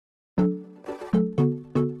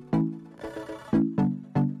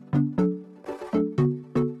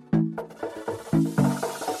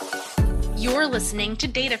You're listening to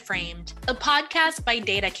DataFramed, a podcast by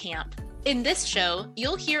DataCamp. In this show,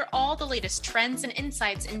 you'll hear all the latest trends and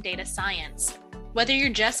insights in data science. Whether you're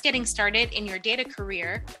just getting started in your data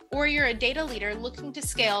career or you're a data leader looking to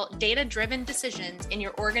scale data-driven decisions in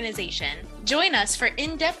your organization, join us for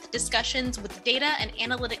in-depth discussions with data and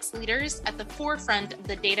analytics leaders at the forefront of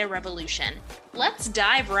the data revolution. Let's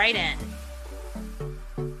dive right in.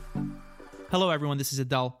 Hello, everyone. This is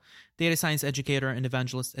Adel, data science educator and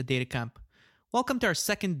evangelist at DataCamp. Welcome to our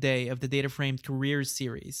second day of the DataFramed Careers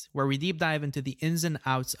series, where we deep dive into the ins and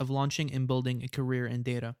outs of launching and building a career in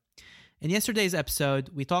data. In yesterday's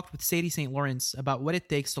episode, we talked with Sadie St. Lawrence about what it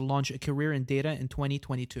takes to launch a career in data in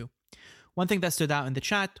 2022. One thing that stood out in the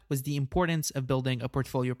chat was the importance of building a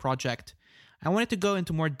portfolio project. I wanted to go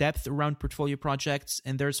into more depth around portfolio projects,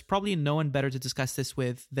 and there's probably no one better to discuss this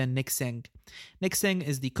with than Nick Singh. Nick Singh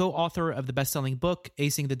is the co-author of the best-selling book,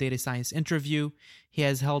 Acing the Data Science Interview. He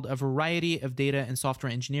has held a variety of data and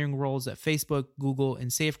software engineering roles at Facebook, Google,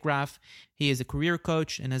 and Safegraph. He is a career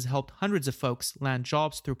coach and has helped hundreds of folks land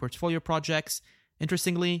jobs through portfolio projects.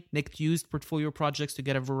 Interestingly, Nick used portfolio projects to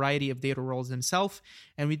get a variety of data roles himself,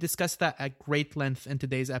 and we discussed that at great length in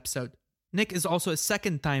today's episode. Nick is also a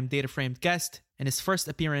second-time DataFramed guest. In his first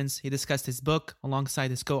appearance, he discussed his book alongside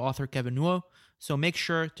his co-author Kevin Nuo, so make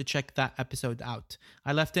sure to check that episode out.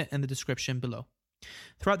 I left it in the description below.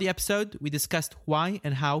 Throughout the episode, we discussed why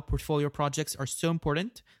and how portfolio projects are so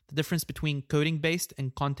important, the difference between coding-based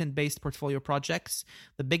and content-based portfolio projects,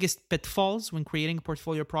 the biggest pitfalls when creating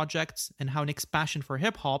portfolio projects, and how Nick's passion for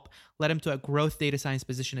hip-hop led him to a growth data science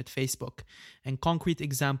position at Facebook, and concrete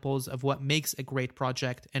examples of what makes a great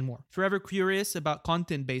project, and more. If you're ever curious about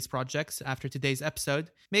content-based projects after today's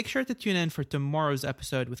episode, make sure to tune in for tomorrow's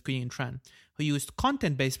episode with Kuyi Tran, who used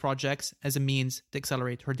content-based projects as a means to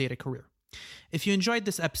accelerate her data career. If you enjoyed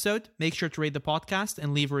this episode, make sure to rate the podcast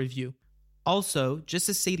and leave a review. Also, just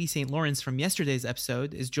as Sadie St. Lawrence from yesterday's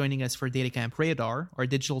episode is joining us for DataCamp Radar, our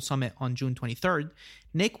digital summit on June 23rd,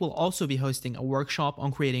 Nick will also be hosting a workshop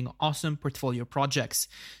on creating awesome portfolio projects.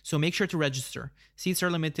 So make sure to register. Seats are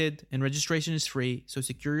limited and registration is free, so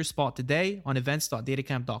secure your spot today on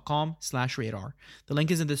events.datacamp.com/radar. The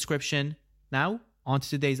link is in the description. Now, on to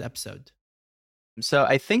today's episode. So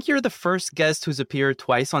I think you're the first guest who's appeared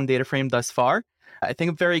twice on DataFrame thus far. I think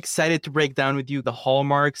I'm very excited to break down with you the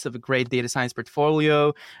hallmarks of a great data science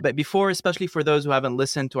portfolio. But before, especially for those who haven't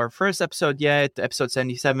listened to our first episode yet, episode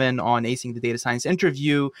 77 on Acing the Data Science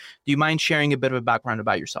Interview, do you mind sharing a bit of a background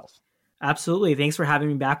about yourself? Absolutely. Thanks for having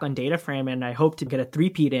me back on DataFrame. And I hope to get a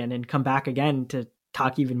three-peat in and come back again to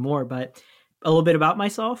talk even more. But a little bit about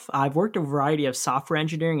myself. I've worked a variety of software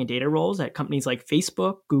engineering and data roles at companies like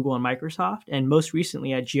Facebook, Google, and Microsoft, and most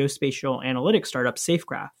recently at geospatial analytics startup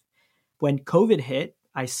Safegraph. When COVID hit,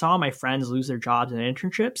 I saw my friends lose their jobs and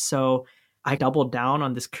internships, so I doubled down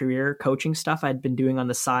on this career coaching stuff I'd been doing on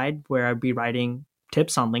the side where I'd be writing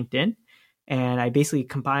tips on LinkedIn. And I basically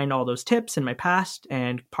combined all those tips in my past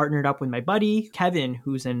and partnered up with my buddy, Kevin,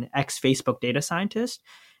 who's an ex-Facebook data scientist.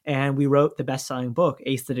 And we wrote the best-selling book,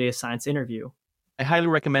 Ace the Data Science Interview. I highly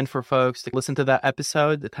recommend for folks to listen to that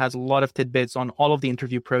episode. It has a lot of tidbits on all of the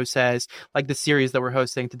interview process, like the series that we're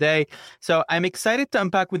hosting today. So I'm excited to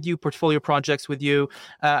unpack with you portfolio projects with you.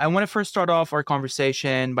 I want to first start off our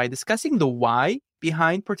conversation by discussing the why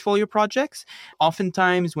behind portfolio projects.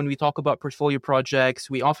 Oftentimes, when we talk about portfolio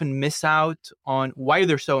projects, we often miss out on why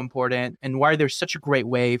they're so important and why they're such a great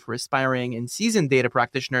way for aspiring and seasoned data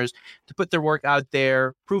practitioners to put their work out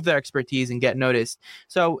there, prove their expertise, and get noticed.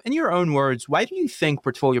 So in your own words, why do you think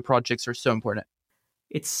portfolio projects are so important?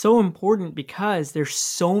 It's so important because there's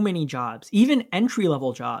so many jobs, even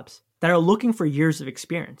entry-level jobs, that are looking for years of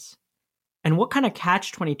experience. And what kind of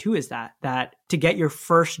catch-22 is that? That to get your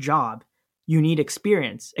first job, you need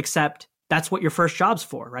experience, except that's what your first job's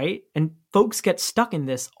for, right? And folks get stuck in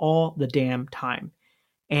this all the damn time.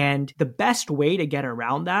 And the best way to get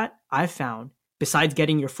around that, I've found, besides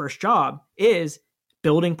getting your first job, is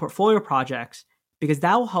building portfolio projects, because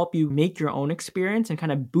that will help you make your own experience and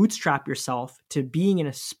kind of bootstrap yourself to being in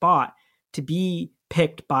a spot to be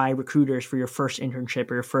picked by recruiters for your first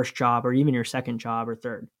internship or your first job or even your second job or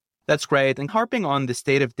third. That's great. And harping on the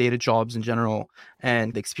state of data jobs in general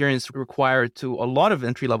and the experience required to a lot of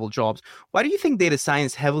entry-level jobs, why do you think data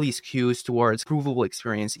science heavily skews towards provable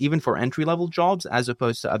experience, even for entry-level jobs, as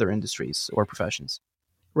opposed to other industries or professions?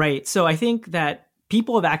 Right. So I think that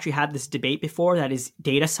people have actually had this debate before, that is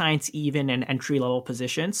data science even an entry-level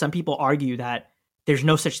position? Some people argue that there's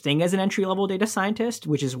no such thing as an entry-level data scientist,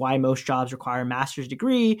 which is why most jobs require a master's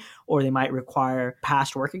degree, or they might require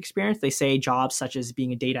past work experience. They say jobs such as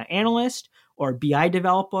being a data analyst or BI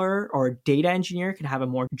developer or data engineer can have a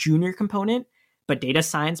more junior component. But data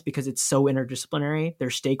science, because it's so interdisciplinary,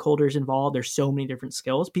 there's stakeholders involved, there's so many different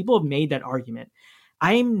skills. People have made that argument.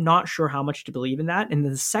 I'm not sure how much to believe in that. And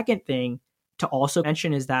the second thing to also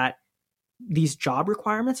mention is that these job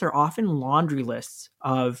requirements are often laundry lists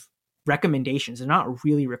of recommendations. They're not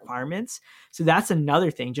really requirements. So that's another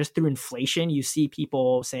thing. Just through inflation, you see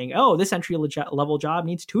people saying, oh, this entry level job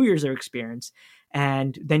needs 2 years of experience.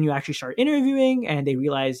 And then you actually start interviewing and they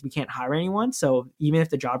realize we can't hire anyone. So even if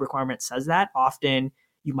the job requirement says that, often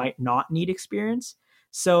you might not need experience.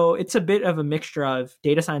 So it's a bit of a mixture of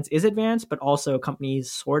data science is advanced, but also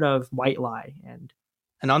companies sort of white lie. And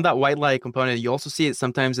on that white lie component, you also see it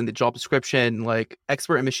sometimes in the job description, like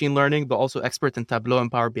expert in machine learning, but also expert in Tableau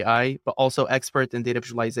and Power BI, but also expert in data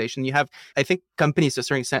visualization. You have, I think companies to a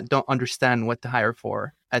certain extent don't understand what to hire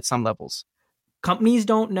for at some levels. Companies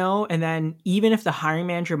don't know. And then even if the hiring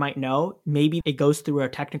manager might know, maybe it goes through a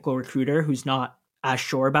technical recruiter who's not as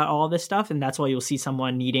sure about all this stuff. And that's why you'll see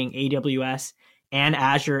someone needing AWS and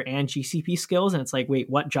Azure and GCP skills. And it's like, wait,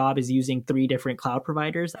 what job is using 3 different cloud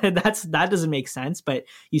providers? That doesn't make sense. But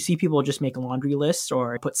you see people just make laundry lists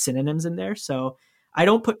or put synonyms in there. So I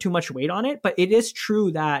don't put too much weight on it. But it is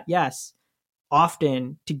true that, yes,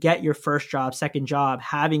 often to get your first job, second job,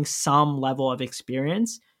 having some level of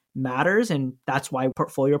experience matters. And that's why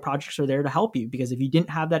portfolio projects are there to help you. Because if you didn't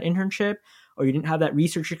have that internship or you didn't have that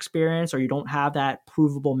research experience or you don't have that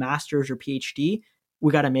provable master's or PhD,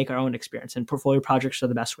 we got to make our own experience, and portfolio projects are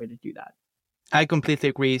the best way to do that. I completely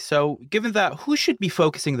agree. So given that, who should be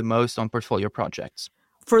focusing the most on portfolio projects?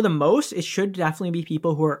 For the most, it should definitely be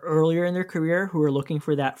people who are earlier in their career, who are looking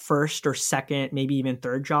for that first or second, maybe even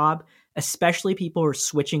third job, especially people who are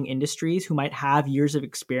switching industries who might have years of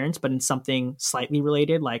experience, but in something slightly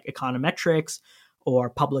related like econometrics or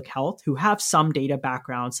public health, who have some data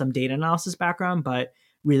background, some data analysis background, but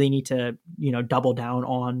really need to, double down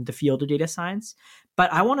on the field of data science.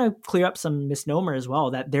 But I want to clear up some misnomer as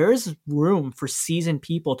well, that there is room for seasoned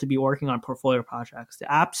people to be working on portfolio projects.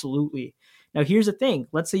 Absolutely. Now, here's the thing.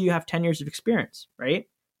 Let's say you have 10 years of experience, right?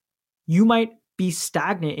 You might be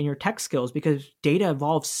stagnant in your tech skills because data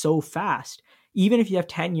evolves so fast. Even if you have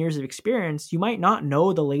 10 years of experience, you might not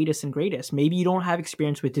know the latest and greatest. Maybe you don't have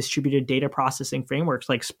experience with distributed data processing frameworks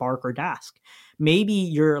like Spark or Dask. Maybe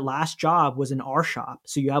your last job was in R shop,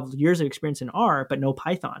 so you have years of experience in R, but no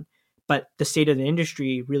Python. But the state of the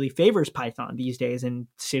industry really favors Python these days, and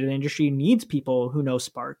the state of the industry needs people who know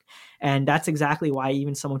Spark. And that's exactly why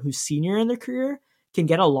even someone who's senior in their career can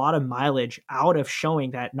get a lot of mileage out of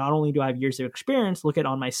showing that not only do I have years of experience, look at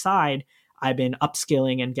on my side, I've been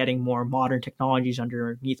upskilling and getting more modern technologies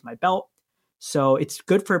underneath my belt. So it's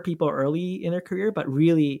good for people early in their career, but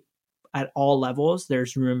really at all levels,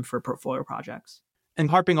 there's room for portfolio projects. And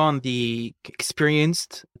harping on the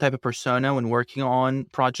experienced type of persona when working on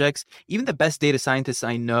projects, even the best data scientists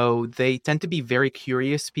I know, they tend to be very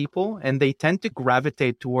curious people, and they tend to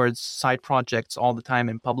gravitate towards side projects all the time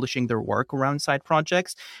and publishing their work around side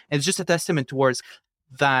projects. And it's just a testament towards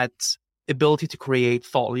that ability to create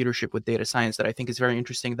thought leadership with data science that I think is very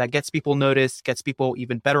interesting. That gets people noticed, gets people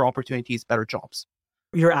even better opportunities, better jobs.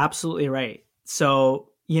 You're absolutely right. So,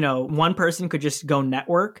 one person could just go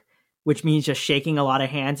network, which means just shaking a lot of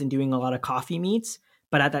hands and doing a lot of coffee meets.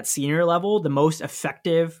 But at that senior level, the most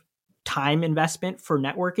effective time investment for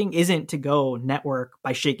networking isn't to go network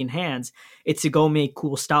by shaking hands. It's to go make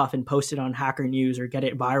cool stuff and post it on Hacker News or get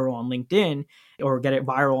it viral on LinkedIn or get it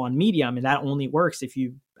viral on Medium. And that only works if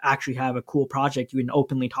you actually have a cool project you can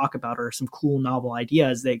openly talk about or some cool novel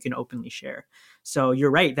ideas that you can openly share. So you're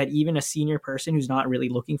right that even a senior person who's not really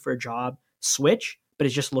looking for a job switch, but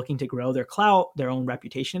is just looking to grow their clout, their own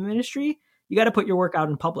reputation in the industry, you got to put your work out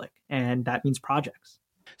in public. And that means projects.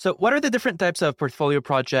 So what are the different types of portfolio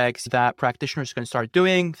projects that practitioners can start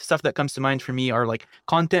doing? Stuff that comes to mind for me are like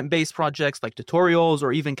content-based projects like tutorials,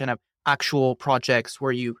 or even kind of actual projects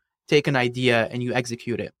where you take an idea and you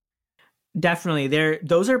execute it. Definitely.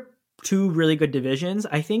 Those are two really good divisions.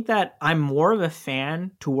 I think that I'm more of a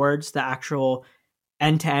fan towards the actual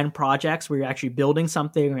end-to-end projects where you're actually building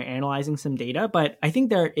something or analyzing some data, but I think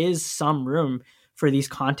there is some room for these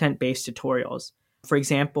content-based tutorials. For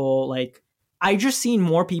example, like I just seen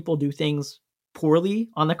more people do things poorly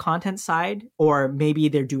on the content side, or maybe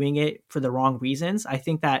they're doing it for the wrong reasons. I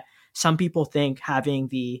think that some people think having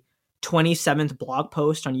the 27th blog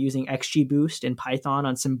post on using XGBoost in Python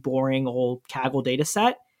on some boring old Kaggle data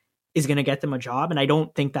set is going to get them a job. And I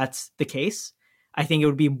don't think that's the case. I think it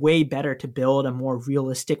would be way better to build a more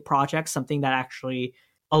realistic project, something that actually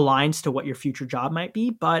aligns to what your future job might be.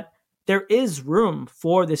 But there is room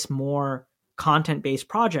for this more content-based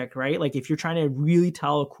project, right? Like if you're trying to really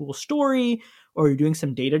tell a cool story or you're doing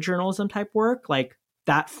some data journalism type work, like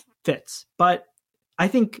that fits. But I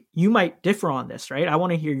think you might differ on this, right? I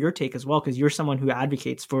want to hear your take as well, because you're someone who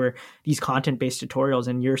advocates for these content-based tutorials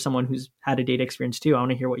and you're someone who's had a data experience too. I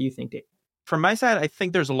want to hear what you think, Dave. From my side, I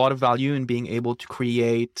think there's a lot of value in being able to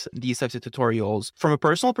create these types of tutorials from a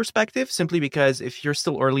personal perspective, simply because if you're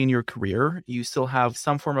still early in your career, you still have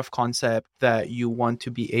some form of concept that you want to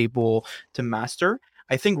be able to master.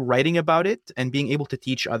 I think writing about it and being able to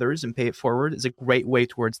teach others and pay it forward is a great way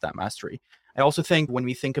towards that mastery. I also think when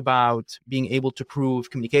we think about being able to prove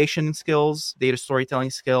communication skills, data storytelling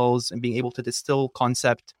skills, and being able to distill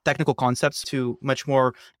technical concepts to much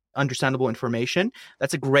more understandable information,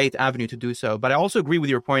 that's a great avenue to do so. But I also agree with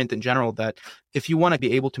your point in general that if you want to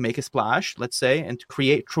be able to make a splash, let's say, and to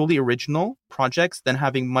create truly original projects, then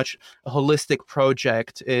having a holistic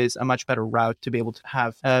project is a much better route to be able to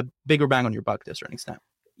have a bigger bang on your buck to a certain extent.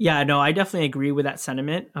 Yeah, no, I definitely agree with that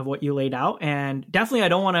sentiment of what you laid out. And definitely, I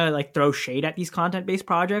don't want to like throw shade at these content-based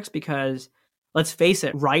projects because let's face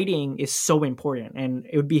it, writing is so important. And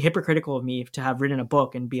it would be hypocritical of me to have written a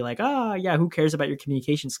book and be like, yeah, who cares about your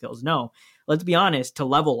communication skills? No, let's be honest, to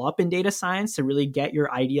level up in data science, to really get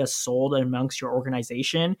your ideas sold amongst your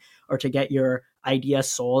organization or to get your ideas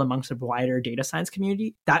sold amongst a wider data science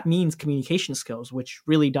community, that means communication skills, which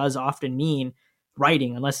really does often mean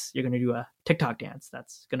writing. Unless you're going to do a TikTok dance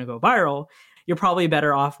that's going to go viral, you're probably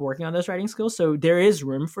better off working on those writing skills. So there is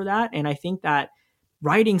room for that. And I think that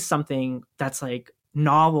writing something that's like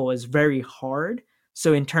novel is very hard.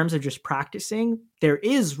 So in terms of just practicing, there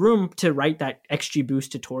is room to write that XGBoost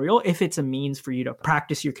tutorial if it's a means for you to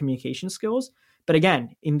practice your communication skills. But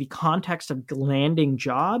again, in the context of landing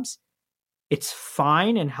jobs, it's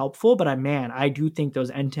fine and helpful. But I do think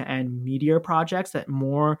those end-to-end media projects that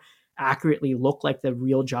more accurately look like the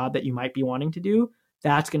real job that you might be wanting to do,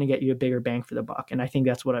 that's going to get you a bigger bang for the buck. And I think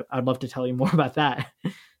that's what I'd love to tell you more about that.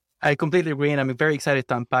 I completely agree, and I'm very excited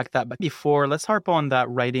to unpack that. But before, let's harp on that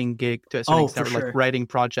writing gig to a certain extent, for sure. like writing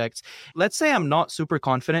projects. Let's say I'm not super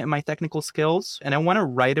confident in my technical skills, and I want to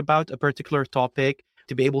write about a particular topic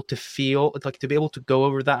to be able to to be able to go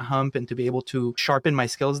over that hump and to be able to sharpen my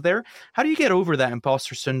skills there. How do you get over that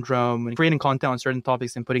imposter syndrome and creating content on certain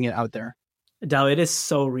topics and putting it out there? Adele, it is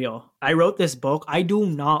so real. I wrote this book. I do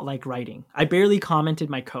not like writing. I barely commented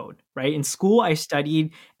my code, right? In school, I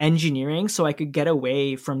studied engineering so I could get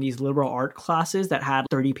away from these liberal art classes that had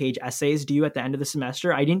 30-page essays due at the end of the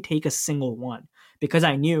semester. I didn't take a single one because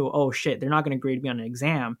I knew, oh shit, they're not going to grade me on an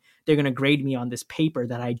exam. They're going to grade me on this paper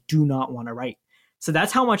that I do not want to write. So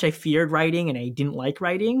that's how much I feared writing and I didn't like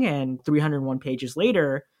writing. And 301 pages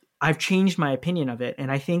later, I've changed my opinion of it.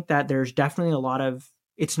 And I think that there's definitely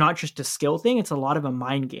it's not just a skill thing, it's a lot of a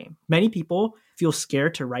mind game. Many people feel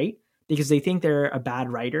scared to write because they think they're a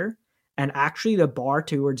bad writer. And actually the bar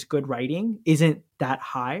towards good writing isn't that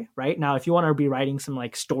high, right? Now, if you want to be writing some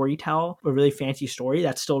like storytell, a really fancy story,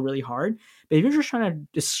 that's still really hard. But if you're just trying to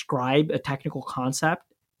describe a technical concept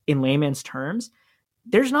in layman's terms,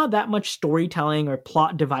 there's not that much storytelling or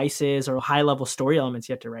plot devices or high level story elements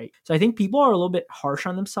you have to write. So I think people are a little bit harsh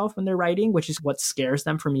on themselves when they're writing, which is what scares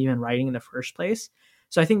them from even writing in the first place.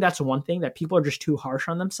 So I think that's one thing, that people are just too harsh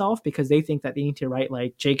on themselves because they think that they need to write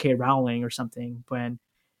like J.K. Rowling or something, when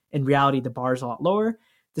in reality, the bar is a lot lower.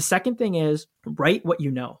 The second thing is write what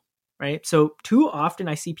you know, right? So too often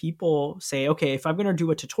I see people say, okay, if I'm going to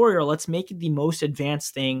do a tutorial, let's make it the most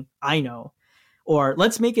advanced thing I know, or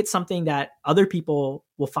let's make it something that other people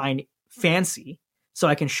will find fancy so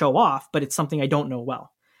I can show off, but it's something I don't know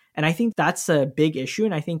well. And I think that's a big issue.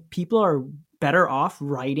 And I think people are better off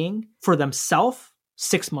writing for themselves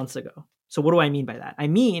 6 months ago. So what do I mean by that? I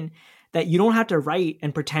mean that you don't have to write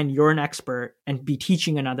and pretend you're an expert and be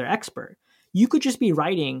teaching another expert. You could just be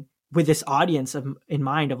writing with this audience in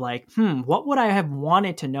mind of like, what would I have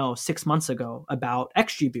wanted to know 6 months ago about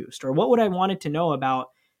XGBoost? Or what would I wanted to know about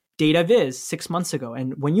data viz 6 months ago?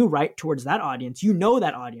 And when you write towards that audience, you know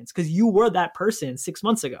that audience because you were that person 6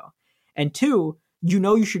 months ago. And two,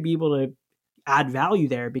 you should be able to add value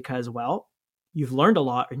there because, well, you've learned a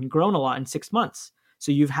lot and you've grown a lot in 6 months.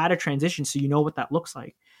 So you've had a transition, so you know what that looks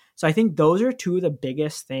like. So I think those are two of the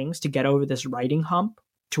biggest things to get over this writing hump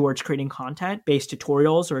towards creating content-based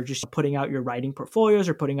tutorials, or just putting out your writing portfolios,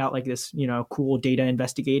 or putting out like this, cool data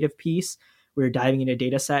investigative piece where you're diving into a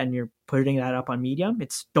data set and you're putting that up on Medium.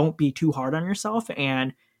 It's don't be too hard on yourself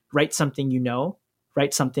and write something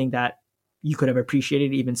write something that you could have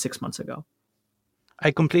appreciated even 6 months ago.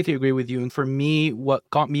 I completely agree with you. And for me, what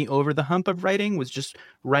got me over the hump of writing was just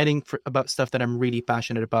writing about stuff that I'm really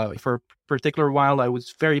passionate about. For a particular while, I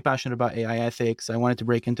was very passionate about AI ethics. I wanted to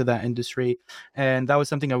break into that industry. And that was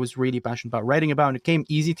something I was really passionate about writing about. And it came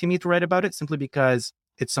easy to me to write about it simply because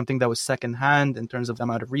it's something that was secondhand in terms of the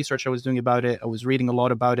amount of research I was doing about it. I was reading a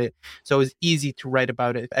lot about it. So it was easy to write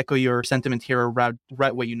about it. Echo your sentiment here, or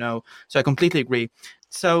write what you know. So I completely agree.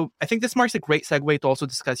 So I think this marks a great segue to also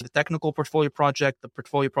discuss the technical portfolio project, the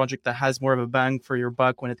portfolio project that has more of a bang for your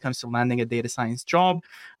buck when it comes to landing a data science job.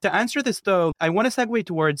 To answer this, though, I want to segue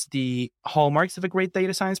towards the hallmarks of a great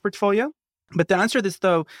data science portfolio. But to answer this,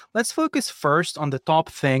 though, let's focus first on the top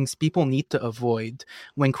things people need to avoid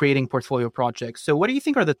when creating portfolio projects. So what do you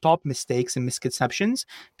think are the top mistakes and misconceptions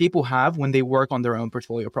people have when they work on their own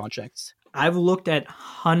portfolio projects? I've looked at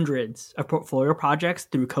hundreds of portfolio projects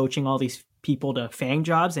through coaching all these people to FANG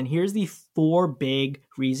jobs. And here's the 4 big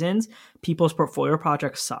reasons people's portfolio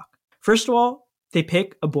projects suck. First of all, they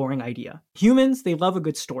pick a boring idea. Humans, they love a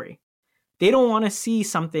good story. They don't want to see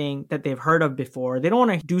something that they've heard of before. They don't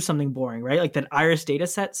want to do something boring, right? Like that iris data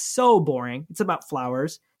set, so boring. It's about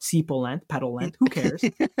flowers, sepal length, petal length. Who cares?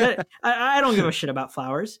 I don't give a shit about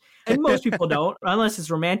flowers. And most people don't, unless it's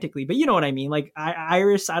romantically. But you know what I mean? Like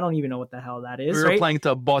iris, I don't even know what the hell that is. We're right? applying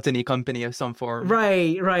to a botany company of some form.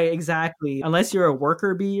 Right, exactly. Unless you're a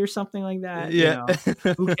worker bee or something like that. Yeah.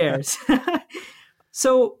 Who cares?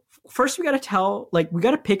 So first we got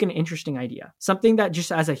to pick an interesting idea, something that just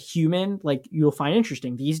as a human, like you'll find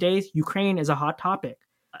interesting. These days, Ukraine is a hot topic.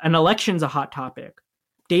 An election's a hot topic.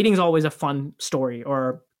 Dating's always a fun story,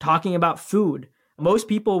 or talking about food. Most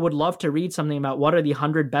people would love to read something about what are the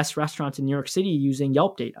 100 best restaurants in New York City using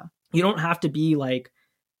Yelp data. You don't have to be like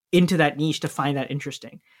into that niche to find that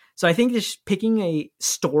interesting. So I think just picking a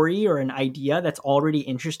story or an idea that's already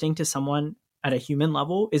interesting to someone at a human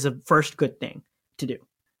level is a first good thing to do.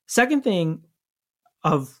 Second thing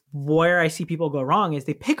of where I see people go wrong is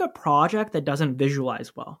they pick a project that doesn't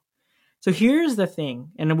visualize well. So here's the thing,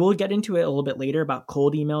 and we'll get into it a little bit later about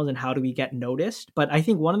cold emails and how do we get noticed. But I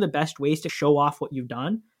think one of the best ways to show off what you've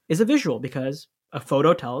done is a visual, because a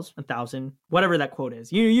photo tells 1,000, whatever that quote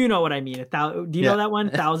is. You know what I mean. Do you know that one?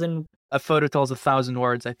 1,000. A photo tells 1,000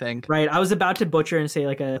 words, I think. Right. I was about to butcher and say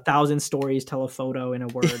like 1,000 stories tell a photo in a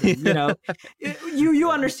word.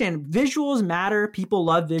 You understand. Visuals matter. People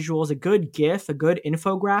love visuals. A good GIF, a good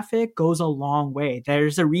infographic goes a long way.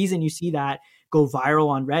 There's a reason you see that go viral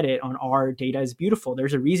on Reddit on Our Data is Beautiful.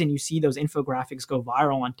 There's a reason you see those infographics go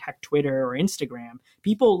viral on tech Twitter or Instagram.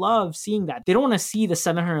 People love seeing that. They don't want to see the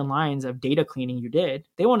 700 lines of data cleaning you did.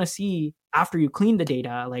 They want to see after you clean the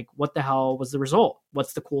data, like what the hell was the result?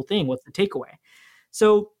 What's the cool thing? What's the takeaway?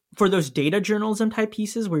 So for those data journalism type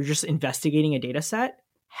pieces where you're just investigating a data set,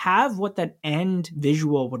 have what that end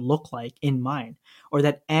visual would look like in mind, or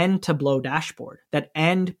that end Tableau dashboard, that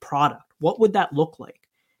end product. What would that look like?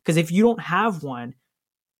 Because if you don't have one,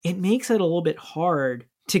 it makes it a little bit hard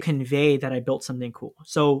to convey that I built something cool.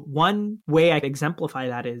 So one way I exemplify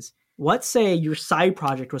that is, let's say your side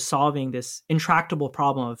project was solving this intractable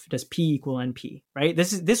problem of does P equal NP, right?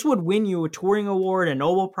 This would win you a Turing Award, a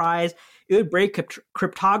Nobel Prize. It would break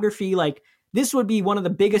cryptography. Like this would be one of the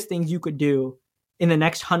biggest things you could do in the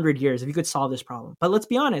next 100 years if you could solve this problem. But let's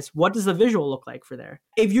be honest, what does the visual look like for there?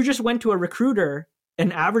 If you just went to a recruiter,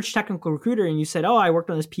 an average technical recruiter, and you said, oh, I worked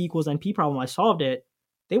on this P equals NP problem, I solved it,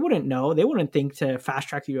 they wouldn't know. They wouldn't think to fast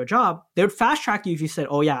track you to a job. They would fast track you if you said,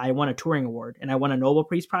 oh yeah, I won a Turing Award and I won a Nobel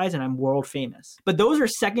Peace Prize and I'm world famous. But those are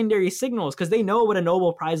secondary signals because they know what a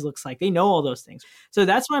Nobel Prize looks like. They know all those things. So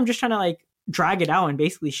that's why I'm just trying to like drag it out and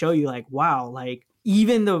basically show you like, wow, like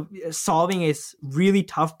even though solving this really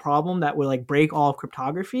tough problem that would like break all of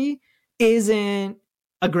cryptography isn't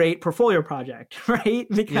a great portfolio project, right?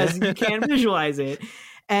 Because you can't visualize it.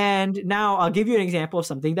 And now I'll give you an example of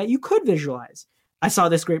something that you could visualize. I saw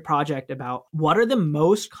this great project about what are the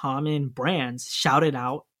most common brands shouted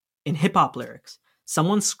out in hip hop lyrics.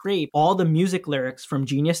 Someone scraped all the music lyrics from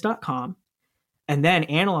genius.com and then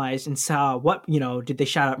analyzed and saw what, did they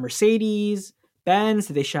shout out Mercedes, Benz?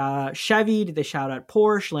 Did they shout out Chevy? Did they shout out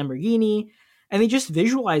Porsche, Lamborghini? And they just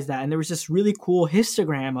visualized that. And there was this really cool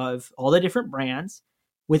histogram of all the different brands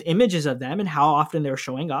with images of them and how often they're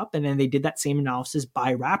showing up. And then they did that same analysis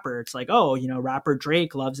by rapper. It's like, oh, rapper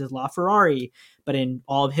Drake loves his LaFerrari, but in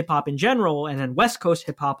all of hip hop in general, and then West Coast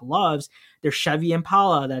hip hop loves their Chevy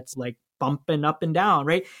Impala that's like bumping up and down,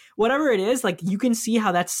 right? Whatever it is, like you can see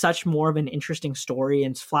how that's such more of an interesting story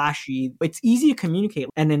and it's flashy. It's easy to communicate.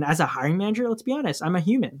 And then as a hiring manager, let's be honest, I'm a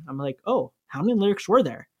human. I'm like, oh, how many lyrics were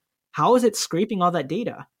there? How is it scraping all that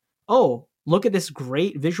data? Oh, look at this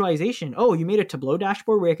great visualization. Oh, you made a Tableau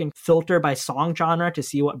dashboard where I can filter by song genre to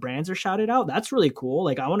see what brands are shouted out. That's really cool.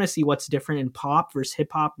 Like I want to see what's different in pop versus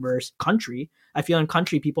hip hop versus country. I feel in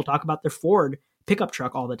country, people talk about their Ford pickup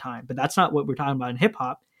truck all the time, but that's not what we're talking about in hip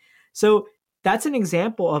hop. So that's an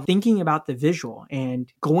example of thinking about the visual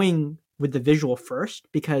and going with the visual first,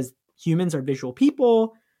 because humans are visual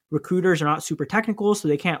people. Recruiters are not super technical, so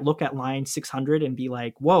they can't look at line 600 and be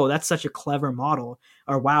like, whoa, that's such a clever model.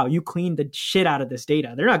 Or wow, you cleaned the shit out of this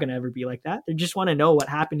data. They're not going to ever be like that. They just want to know what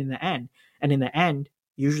happened in the end. And in the end,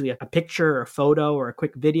 usually a picture or a photo or a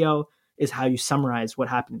quick video is how you summarize what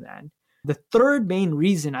happened in the end. The third main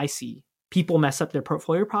reason I see people mess up their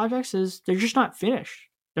portfolio projects is they're just not finished.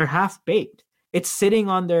 They're half baked. It's sitting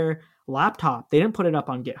on their laptop. They didn't put it up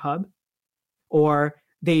on GitHub, or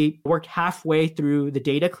they worked halfway through the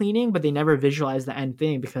data cleaning, but they never visualized the end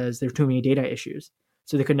thing because there are too many data issues.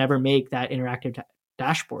 So they could never make that interactive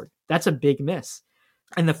dashboard. That's a big miss.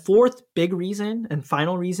 And the fourth big reason and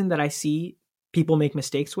final reason that I see people make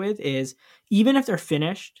mistakes with is even if they're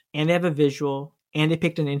finished and they have a visual and they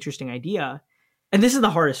picked an interesting idea, and this is the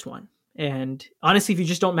hardest one. And honestly, if you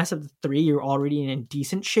just don't mess up the three, you're already in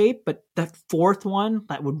decent shape. But that fourth one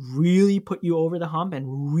that would really put you over the hump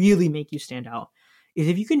and really make you stand out is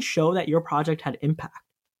if you can show that your project had impact,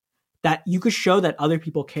 that you could show that other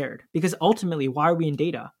people cared. Because ultimately, why are we in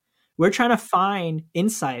data? We're trying to find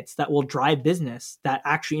insights that will drive business that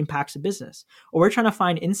actually impacts the business. Or we're trying to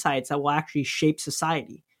find insights that will actually shape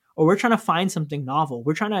society. Or we're trying to find something novel.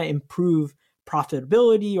 We're trying to improve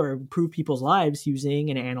profitability or improve people's lives using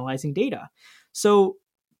and analyzing data. So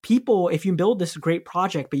people, if you build this great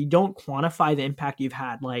project, but you don't quantify the impact you've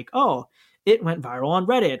had, like, oh, it went viral on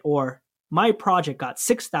Reddit, or my project got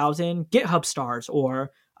 6,000 GitHub stars,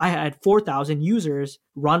 or I had 4,000 users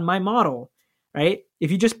run my model, right?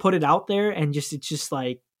 If you just put it out there and it's just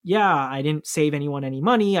like, yeah, I didn't save anyone any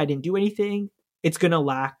money, I didn't do anything, it's going to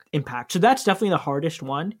lack impact. So that's definitely the hardest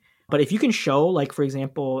one. But if you can show, like, for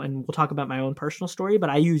example, and we'll talk about my own personal story, but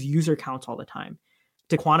I use user counts all the time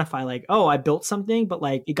to quantify, like, oh, I built something, but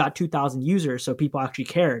like it got 2,000 users. So people actually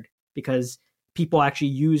cared because people actually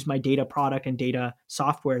used my data product and data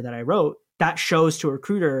software that I wrote. That shows to a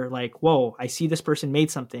recruiter like, whoa, I see this person made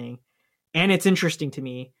something and it's interesting to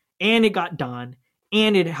me and it got done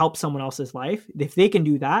and it helped someone else's life. If they can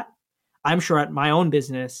do that, I'm sure at my own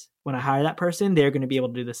business, when I hire that person, they're going to be able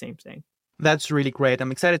to do the same thing. That's really great.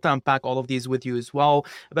 I'm excited to unpack all of these with you as well.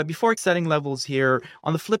 But before setting levels here,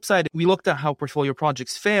 on the flip side, we looked at how portfolio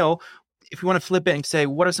projects fail. If you want to flip it and say,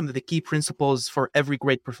 what are some of the key principles for every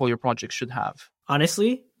great portfolio project should have?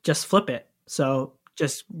 Honestly, just flip it. So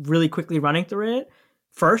just really quickly running through it.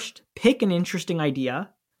 First, pick an interesting idea.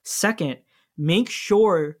 Second, make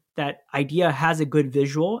sure that idea has a good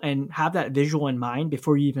visual and have that visual in mind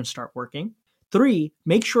before you even start working. 3,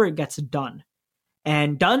 make sure it gets done.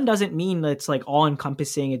 And done doesn't mean that it's like all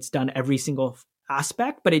encompassing, it's done every single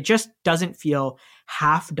aspect, but it just doesn't feel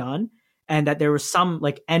half done and that there was some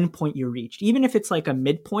like endpoint you reached. Even if it's like a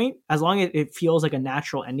midpoint, as long as it feels like a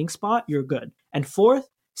natural ending spot, you're good. And 4th,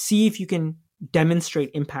 see if you can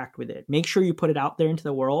demonstrate impact with it. Make sure you put it out there into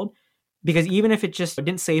the world, because even if it just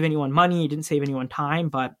didn't save anyone money, it didn't save anyone time,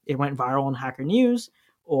 but it went viral on Hacker News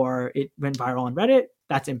or it went viral on Reddit,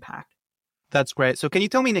 that's impact. That's great. So can you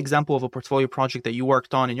tell me an example of a portfolio project that you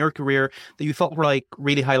worked on in your career that you felt like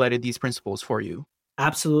really highlighted these principles for you?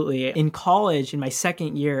 Absolutely. In college, in my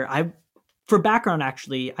second year, for background,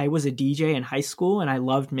 actually, I was a DJ in high school and I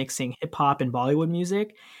loved mixing hip hop and Bollywood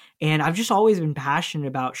music. And I've just always been passionate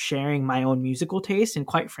about sharing my own musical taste. And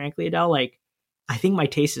quite frankly, Adele, like, I think my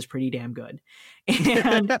taste is pretty damn good.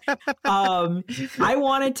 And I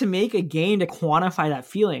wanted to make a game to quantify that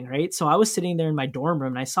feeling, right? So I was sitting there in my dorm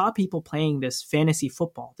room and I saw people playing this fantasy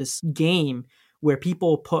football, this game where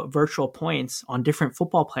people put virtual points on different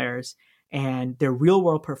football players and their real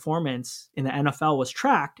world performance in the NFL was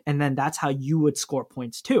tracked. And then that's how you would score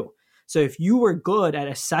points too. So if you were good at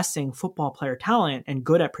assessing football player talent and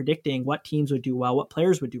good at predicting what teams would do well, what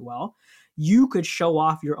players would do well, you could show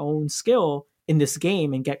off your own skill in this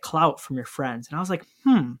game and get clout from your friends. And I was like,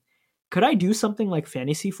 could I do something like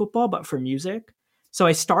fantasy football, but for music? So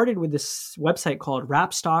I started with this website called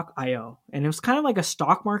Rapstock.io, and it was kind of like a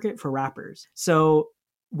stock market for rappers. So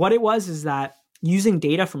what it was is that using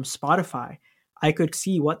data from Spotify, I could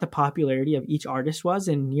see what the popularity of each artist was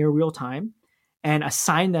in near real time and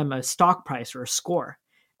assign them a stock price or a score.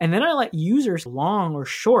 And then I let users long or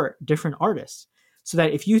short different artists so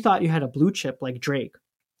that if you thought you had a blue chip like Drake,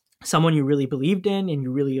 someone you really believed in and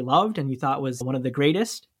you really loved and you thought was one of the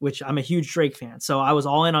greatest, which I'm a huge Drake fan. So I was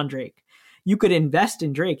all in on Drake. you could invest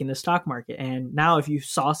in Drake in the stock market. And now if you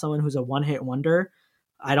saw someone who's a one-hit wonder,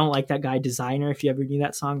 I don't like that guy Designer. If you ever knew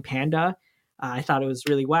that song, Panda, I thought it was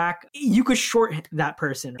really whack. You could short that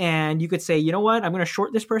person and you could say, you know what, I'm going to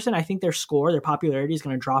short this person. I think their popularity is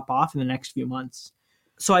going to drop off in the next few months.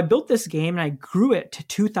 So I built this game and I grew it to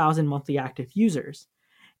 2,000 monthly active users.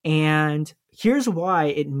 And here's why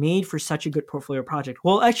it made for such a good portfolio project.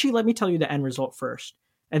 Well, actually, let me tell you the end result first,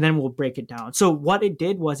 and then we'll break it down. So what it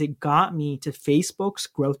did was it got me to Facebook's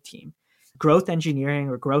growth team. Growth engineering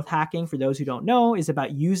or growth hacking, for those who don't know, is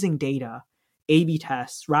about using data, A/B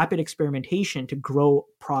tests, rapid experimentation to grow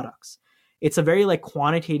products. It's a very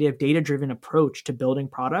quantitative, data-driven approach to building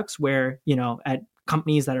products where, at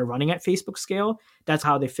companies that are running at Facebook scale, that's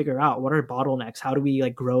how they figure out what are bottlenecks, how do we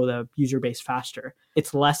grow the user base faster.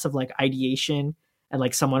 It's less of ideation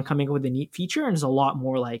and someone coming up with a neat feature, and it's a lot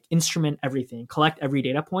more instrument everything, collect every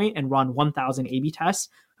data point and run 1,000 A/B tests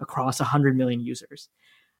across 100 million users.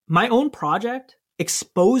 My own project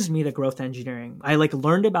exposed me to growth engineering. I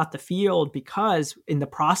learned about the field because in the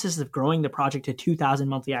process of growing the project to 2,000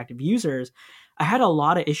 monthly active users, I had a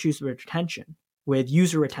lot of issues with retention. With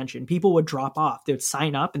user retention. People would drop off. They would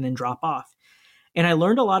sign up and then drop off. And I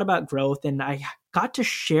learned a lot about growth, and I got to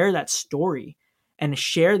share that story and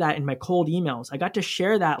share that in my cold emails. I got to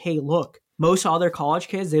share that, hey, look, most other college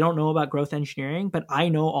kids, they don't know about growth engineering, but I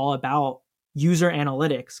know all about user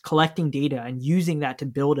analytics, collecting data and using that to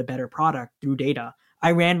build a better product through data.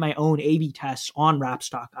 I ran my own A/B tests on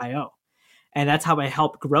Rapstock.io, and that's how I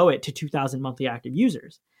helped grow it to 2,000 monthly active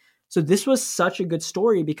users. So this was such a good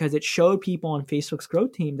story because it showed people on Facebook's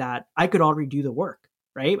growth team that I could already do the work,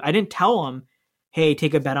 right? I didn't tell them, hey,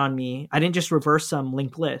 take a bet on me. I didn't just reverse some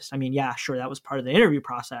linked list. I mean, yeah, sure, that was part of the interview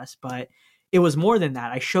process, but it was more than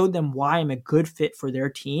that. I showed them why I'm a good fit for their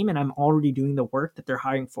team and I'm already doing the work that they're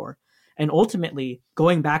hiring for. And ultimately,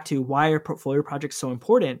 going back to why are portfolio projects so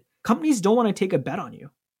important, companies don't want to take a bet on you.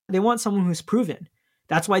 They want someone who's proven.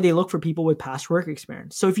 That's why they look for people with past work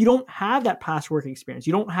experience. So if you don't have that past work experience,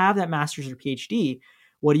 you don't have that master's or PhD,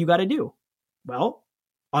 what do you got to do? Well,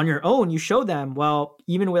 on your own, you show them, well,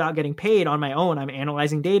 even without getting paid on my own, I'm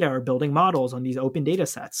analyzing data or building models on these open data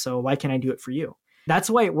sets. So why can't I do it for you? That's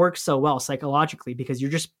why it works so well psychologically, because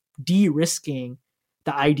you're just de-risking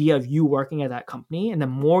the idea of you working at that company. And the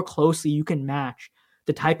more closely you can match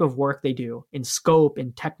the type of work they do in scope,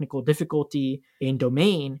 in technical difficulty, in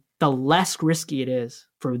domain, the less risky it is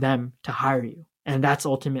for them to hire you. And that's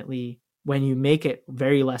ultimately when you make it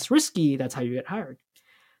very less risky, that's how you get hired.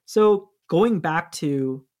 So going back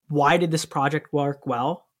to why did this project work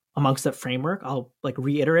well amongst that framework, I'll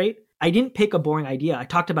reiterate. I didn't pick a boring idea. I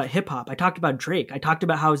talked about hip hop. I talked about Drake. I talked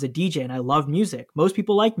about how I was a DJ and I love music. Most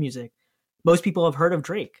people like music. Most people have heard of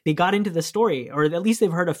Drake. They got into the story, or at least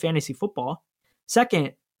they've heard of fantasy football.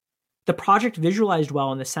 Second, the project visualized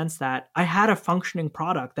well in the sense that I had a functioning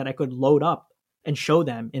product that I could load up and show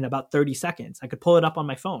them in about 30 seconds. I could pull it up on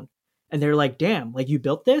my phone and they're like, damn, you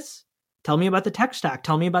built this? Tell me about the tech stack.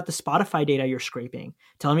 Tell me about the Spotify data you're scraping.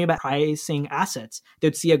 Tell me about pricing assets.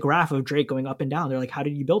 They'd see a graph of Drake going up and down. They're like, how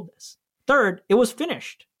did you build this? Third, it was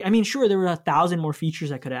finished. I mean, sure, there were 1,000 more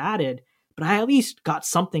features I could have added, but I at least got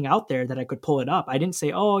something out there that I could pull it up. I didn't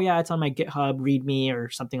say, oh yeah, it's on my GitHub, README or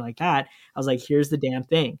something like that. I was like, here's the damn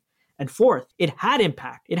thing. And fourth, it had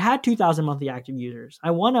impact. It had 2,000 monthly active users.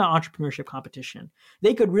 I won an entrepreneurship competition.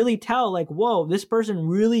 They could really tell whoa, this person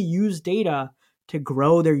really used data to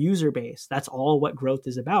grow their user base. That's all what growth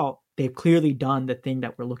is about. They've clearly done the thing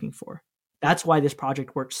that we're looking for. That's why this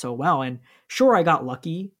project worked so well. And sure, I got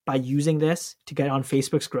lucky by using this to get on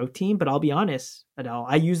Facebook's growth team, but I'll be honest, Adele,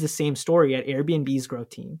 I use the same story at Airbnb's growth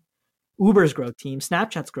team, Uber's growth team,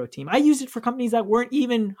 Snapchat's growth team. I used it for companies that weren't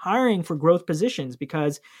even hiring for growth positions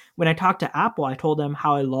because when I talked to Apple, I told them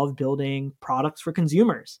how I love building products for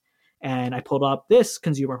consumers. And I pulled up this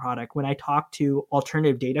consumer product. When I talked to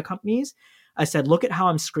alternative data companies, I said, look at how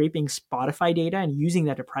I'm scraping Spotify data and using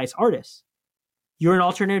that to price artists. You're an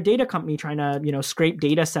alternative data company trying to, scrape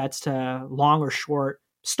data sets to long or short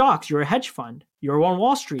stocks. You're a hedge fund. You're on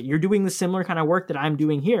Wall Street. You're doing the similar kind of work that I'm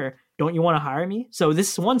doing here. Don't you want to hire me? So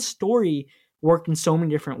this one story worked in so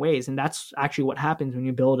many different ways. And that's actually what happens when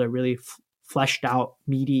you build a really fleshed out,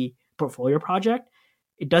 meaty portfolio project.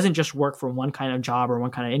 It doesn't just work for one kind of job or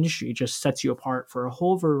one kind of industry. It just sets you apart for a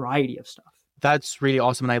whole variety of stuff. That's really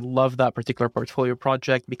awesome. And I love that particular portfolio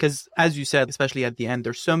project because, as you said, especially at the end,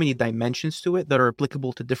 there's so many dimensions to it that are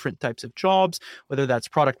applicable to different types of jobs, whether that's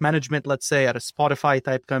product management, let's say at a Spotify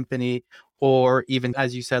type company, or even,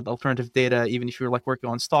 as you said, alternative data, even if you're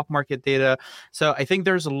working on stock market data. So I think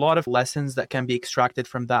there's a lot of lessons that can be extracted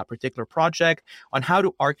from that particular project on how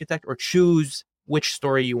to architect or choose which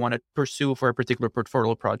story you want to pursue for a particular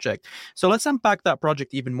portfolio project. So let's unpack that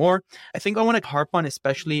project even more. I think I want to harp on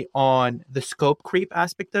especially on the scope creep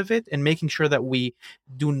aspect of it and making sure that we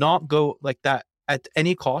do not go like that at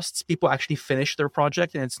any costs. People actually finish their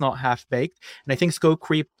project and it's not half baked. And I think scope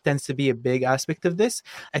creep tends to be a big aspect of this.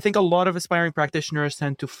 I think a lot of aspiring practitioners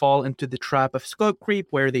tend to fall into the trap of scope creep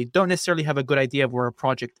where they don't necessarily have a good idea of where a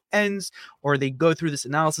project ends, or they go through this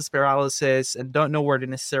analysis paralysis and don't know where to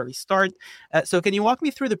necessarily start. So can you walk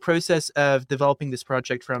me through the process of developing this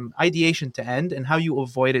project from ideation to end and how you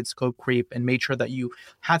avoided scope creep and made sure that you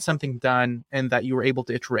had something done and that you were able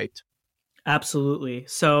to iterate? Absolutely.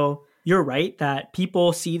 So you're right that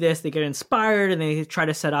people see this, they get inspired and they try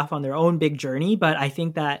to set off on their own big journey. But I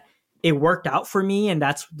think that it worked out for me and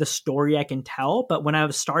that's the story I can tell. But when I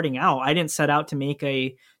was starting out, I didn't set out to make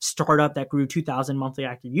a startup that grew 2,000 monthly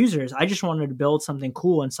active users. I just wanted to build something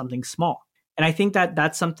cool and something small. And I think that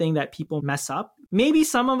that's something that people mess up. Maybe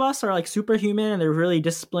some of us are like superhuman and they're really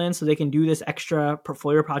disciplined so they can do this extra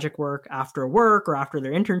portfolio project work or after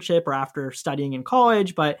their internship or after studying in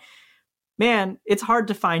college. But man, it's hard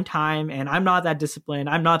to find time and I'm not that disciplined.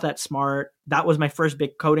 I'm not that smart. That was my first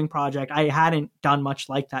big coding project. I hadn't done much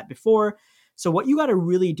like that before. So what you got to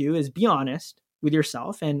really do is be honest with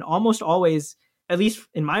yourself and almost always, at least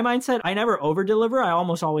in my mindset, I never over deliver. I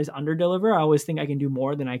almost always under deliver. I always think I can do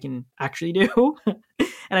more than I can actually do.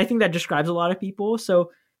 And I think that describes a lot of people. So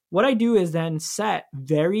what I do is then set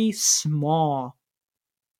very small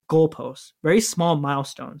goalposts, very small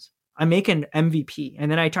milestones. I make an MVP and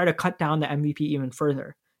then I try to cut down the MVP even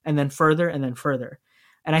further and then further and then further.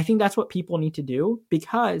 And I think that's what people need to do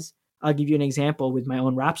because I'll give you an example with my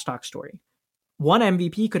own Rapstock story. One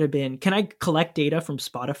MVP could have been, can I collect data from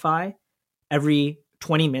Spotify every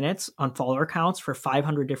 20 minutes on follower counts for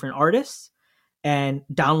 500 different artists and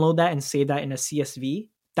download that and save that in a CSV?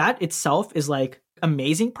 That itself is like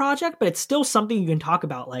amazing project, but it's still something you can talk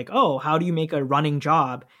about like, oh, how do you make a running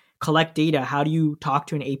job? Collect data? How do you talk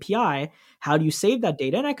to an API? How do you save that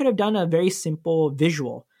data? And I could have done a very simple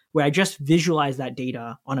visual where I just visualize that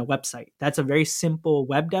data on a website. That's a very simple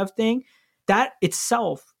web dev thing. That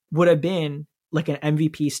itself would have been like an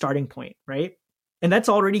MVP starting point, right? And that's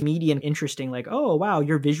already meaty and interesting. Like, oh, wow,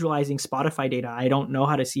 you're visualizing Spotify data. I don't know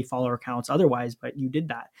how to see follower counts otherwise, but you did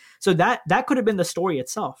that. So that could have been the story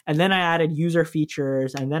itself. And then I added user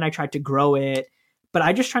features and then I tried to grow it. But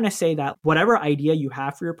I just trying to say that whatever idea you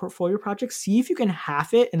have for your portfolio project, see if you can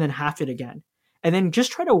half it and then half it again. And then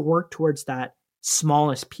just try to work towards that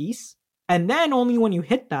smallest piece. And then only when you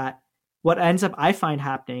hit that, what ends up I find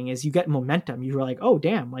happening is you get momentum. You're like, oh,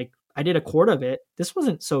 damn, like I did a quarter of it. This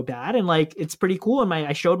wasn't so bad. And like, it's pretty cool. And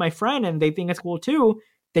I showed my friend and they think it's cool too.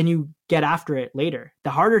 Then you get after it later.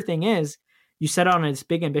 The harder thing is you set out on this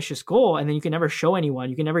big ambitious goal and then you can never show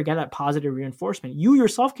anyone. You can never get that positive reinforcement. You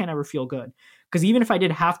yourself can't ever feel good. Because even if I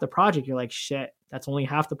did half the project, you're like, shit, that's only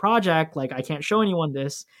half the project. Like I can't show anyone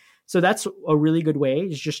this. So that's a really good way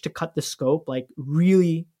is just to cut the scope, like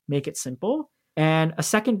really make it simple. And a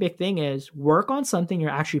second big thing is work on something you're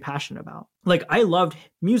actually passionate about. Like I loved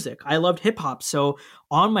music. I loved hip hop. So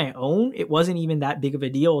on my own, it wasn't even that big of a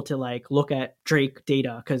deal to like look at Drake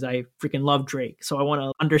data because I freaking love Drake. So I want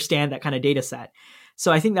to understand that kind of data set.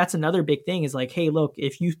 So I think that's another big thing is like, hey, look,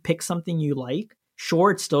 if you pick something you like,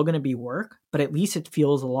 sure, it's still going to be work, but at least it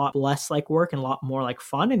feels a lot less like work and a lot more like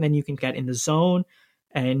fun. And then you can get in the zone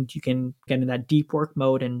and you can get in that deep work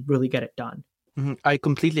mode and really get it done. I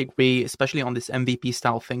completely agree, especially on this MVP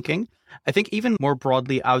style thinking. I think even more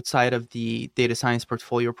broadly outside of the data science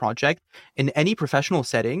portfolio project, in any professional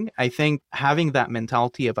setting, I think having that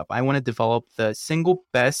mentality of I want to develop the single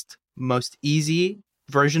best, most easy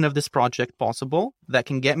version of this project possible that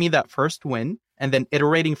can get me that first win and then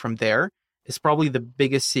iterating from there is probably the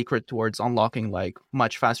biggest secret towards unlocking like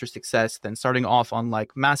much faster success than starting off on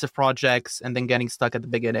like massive projects and then getting stuck at the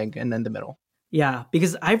beginning and then the middle. Yeah,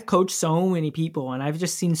 because I've coached so many people and I've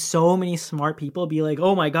just seen so many smart people be like,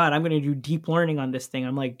 oh my God, I'm going to do deep learning on this thing.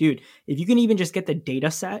 I'm like, dude, if you can even just get the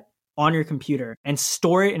data set on your computer and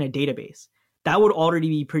store it in a database, that would already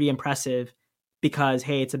be pretty impressive because,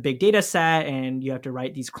 hey, it's a big data set and you have to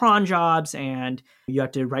write these cron jobs and you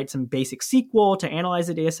have to write some basic SQL to analyze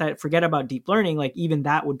the data set. Forget about deep learning. Like even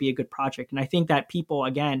that would be a good project. And I think that people,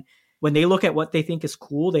 again, when they look at what they think is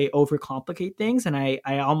cool, they overcomplicate things. And I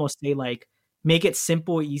almost say like, make it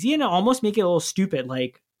simple, easy, and almost make it a little stupid.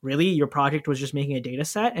 Like, really, your project was just making a data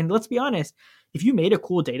set? And let's be honest, if you made a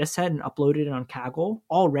cool data set and uploaded it on Kaggle,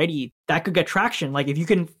 already that could get traction. Like, if you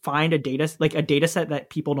can find a data set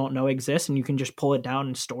that people don't know exists and you can just pull it down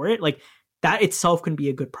and store it, like, that itself can be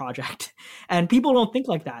a good project. And people don't think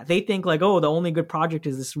like that. They think like, oh, the only good project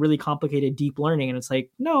is this really complicated deep learning. And it's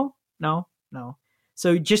like, no.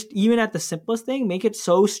 So just even at the simplest thing, make it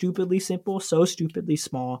so stupidly simple, so stupidly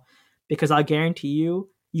small, because I guarantee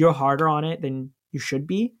you're harder on it than you should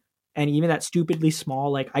be. And even that stupidly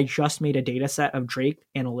small, like I just made a data set of Drake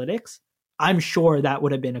analytics, I'm sure that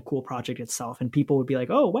would have been a cool project itself. And people would be like,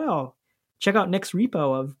 oh, wow, check out Nick's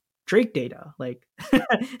repo of Drake data. Like,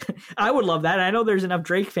 I would love that. I know there's enough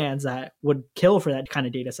Drake fans that would kill for that kind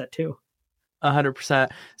of data set too. 100%.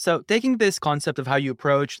 So taking this concept of how you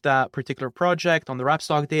approach that particular project on the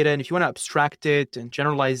Rapstock data, and if you want to abstract it and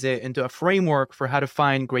generalize it into a framework for how to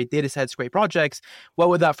find great data sets, great projects, what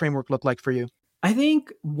would that framework look like for you? I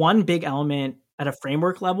think one big element at a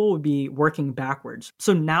framework level would be working backwards.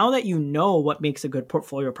 So now that you know what makes a good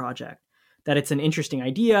portfolio project, that it's an interesting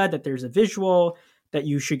idea, that there's a visual, that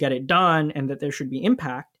you should get it done, and that there should be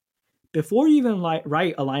impact, before you even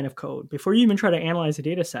write a line of code, before you even try to analyze a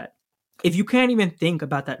data set, if you can't even think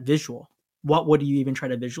about that visual, what would you even try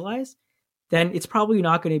to visualize? Then it's probably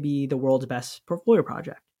not going to be the world's best portfolio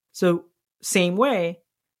project. So same way,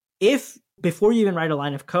 if before you even write a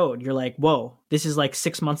line of code, you're like, whoa, this is like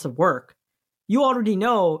 6 months of work, you already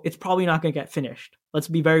know it's probably not going to get finished. Let's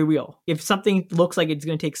be very real. If something looks like it's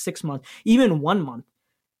going to take 6 months, even 1 month,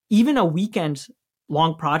 even a weekend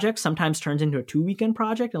long project sometimes turns into a 2-weekend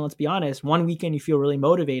project. And let's be honest, 1 weekend you feel really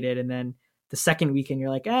motivated, and then the second weekend, you're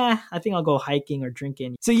like, I think I'll go hiking or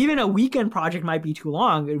drinking. So even a weekend project might be too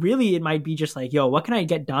long. It might be just like, yo, what can I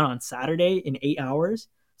get done on Saturday in 8 hours?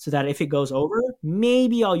 So that if it goes over,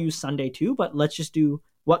 maybe I'll use Sunday too, but let's just do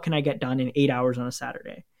what can I get done in 8 hours on a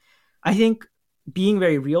Saturday? I think being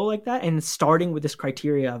very real like that and starting with this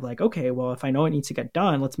criteria of like, okay, well, if I know it needs to get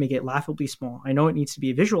done, let's make it laughably small. I know it needs to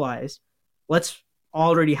be visualized. Let's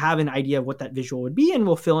already have an idea of what that visual would be, and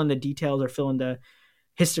we'll fill in the details or fill in the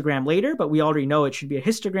histogram later, but we already know it should be a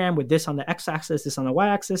histogram with this on the x-axis, this on the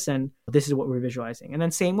y-axis, and this is what we're visualizing. And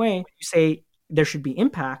then same way, when you say there should be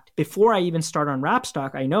impact, before I even start on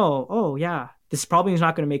Rapstock, I know, oh yeah, this probably is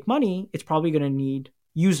not going to make money. It's probably going to need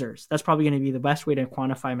users. That's probably going to be the best way to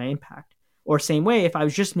quantify my impact. Or same way, if I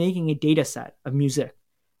was just making a data set of music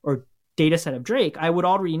or data set of Drake, I would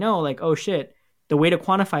already know like, oh shit, the way to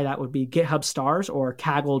quantify that would be GitHub stars or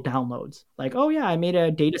Kaggle downloads. Like, oh yeah, I made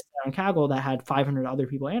a data set on Kaggle that had 500 other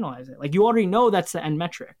people analyze it. Like you already know that's the end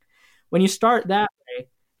metric. When you start that way,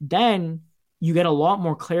 then you get a lot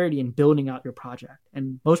more clarity in building out your project.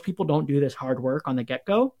 And most people don't do this hard work on the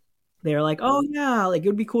get-go. They're like, oh yeah, like it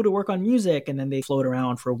would be cool to work on music. And then they float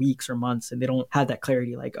around for weeks or months and they don't have that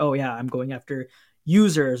clarity. Like, oh yeah, I'm going after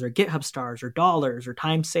users or GitHub stars or dollars or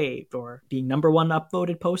time saved or being number one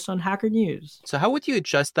upvoted post on Hacker News. So how would you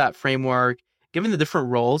adjust that framework given the different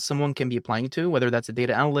roles someone can be applying to, whether that's a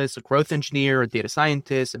data analyst, a growth engineer, a data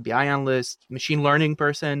scientist, a BI analyst, machine learning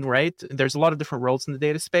person, right? There's a lot of different roles in the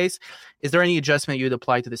data space. Is there any adjustment you'd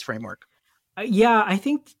apply to this framework? Yeah, I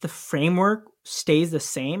think the framework stays the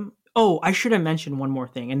same. Oh, I should have mentioned one more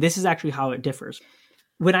thing, and this is actually how it differs.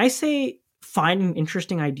 When I say find an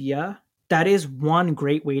interesting idea, that is one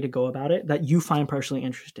great way to go about it that you find personally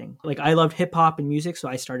interesting. Like I loved hip hop and music, so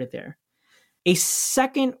I started there. A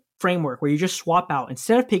second framework where you just swap out,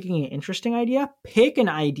 instead of picking an interesting idea, pick an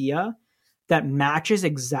idea that matches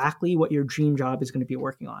exactly what your dream job is going to be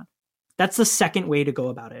working on. That's the second way to go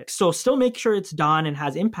about it. So still make sure it's done and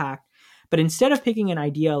has impact, but instead of picking an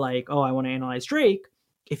idea like, oh, I want to analyze Drake,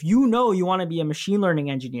 if you know you want to be a machine learning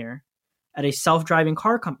engineer at a self-driving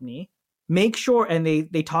car company, make sure, and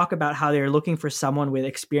they talk about how they're looking for someone with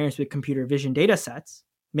experience with computer vision data sets,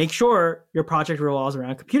 make sure your project revolves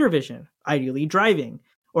around computer vision, ideally driving,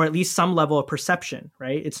 or at least some level of perception,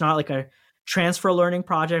 right? It's not like a transfer learning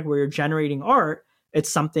project where you're generating art. It's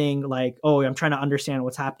something like, oh, I'm trying to understand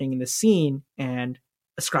what's happening in the scene and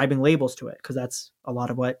ascribing labels to it, because that's a lot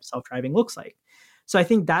of what self-driving looks like. So I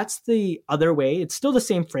think that's the other way. It's still the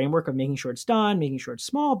same framework of making sure it's done, making sure it's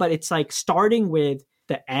small, but it's like starting with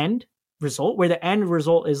the end result, where the end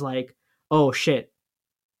result is like, oh shit,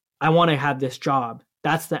 I want to have this job.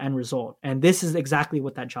 That's the end result. And this is exactly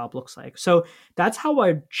what that job looks like. So that's how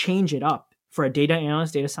I change it up for a data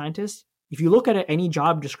analyst, data scientist. If you look at any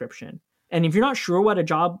job description, and if you're not sure what a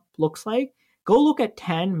job looks like, go look at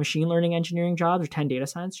 10 machine learning engineering jobs or 10 data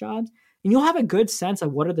science jobs, and you'll have a good sense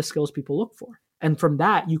of what are the skills people look for. And from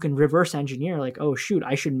that, you can reverse engineer like, oh, shoot,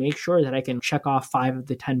 I should make sure that I can check off 5 of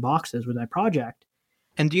the 10 boxes with my project.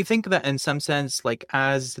 And do you think that in some sense, like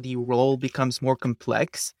as the role becomes more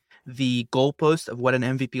complex, the goalpost of what an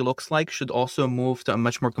MVP looks like should also move to a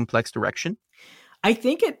much more complex direction? I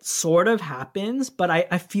think it sort of happens, but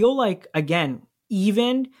I feel like, again,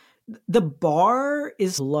 even The bar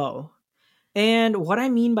is low. And what I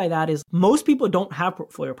mean by that is most people don't have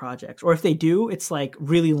portfolio projects, or if they do, it's like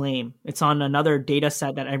really lame. It's on another data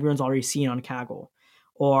set that everyone's already seen on Kaggle,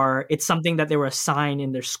 or it's something that they were assigned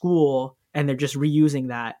in their school and they're just reusing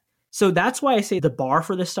that. So that's why I say the bar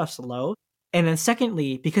for this stuff's low. And then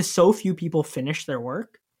secondly, because so few people finish their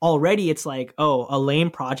work, already it's like, oh, a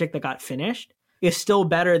lame project that got finished is still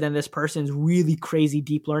better than this person's really crazy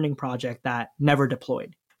deep learning project that never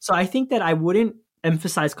deployed. So I think that I wouldn't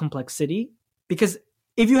emphasize complexity, because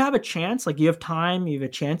if you have a chance, like you have time, you have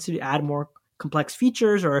a chance to add more complex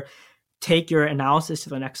features or take your analysis to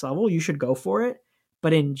the next level, you should go for it.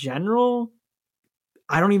 But in general,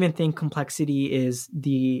 I don't even think complexity is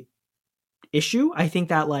the issue. I think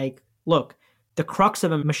that look, the crux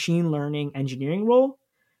of a machine learning engineering role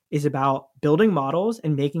is about building models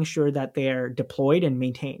and making sure that they're deployed and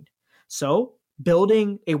maintained. So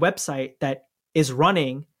building a website that is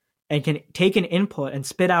running and can take an input and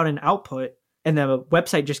spit out an output, and the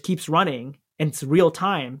website just keeps running and it's real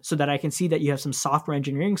time so that I can see that you have some software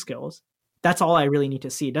engineering skills. That's all I really need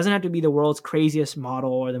to see. It doesn't have to be the world's craziest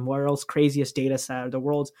model or the world's craziest data set or the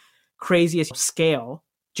world's craziest scale.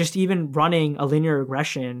 Just even running a linear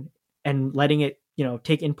regression and letting it,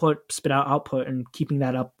 take input, spit out output, and keeping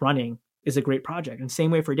that up running is a great project. And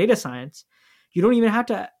same way for data science, you don't even have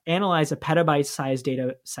to analyze a petabyte sized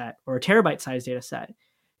data set or a terabyte sized data set.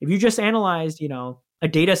 If you just analyzed, a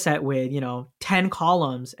data set with, 10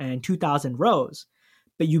 columns and 2,000 rows,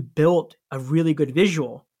 but you built a really good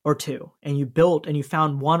visual or two, and you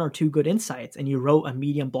found one or two good insights, and you wrote a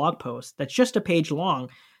Medium blog post that's just a page long,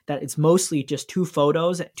 that it's mostly just 2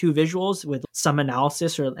 photos, 2 visuals with some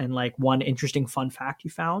analysis and like one interesting fun fact you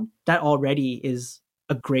found, that already is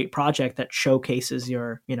a great project that showcases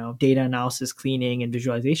your, data analysis, cleaning, and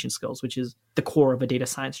visualization skills, which is the core of a data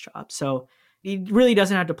science job. So it really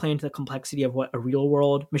doesn't have to play into the complexity of what a real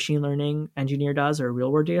world machine learning engineer does or a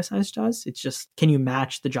real world data science does. It's just, can you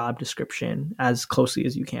match the job description as closely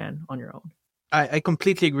as you can on your own? I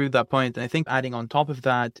completely agree with that point. And I think adding on top of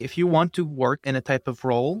that, if you want to work in a type of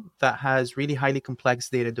role that has really highly complex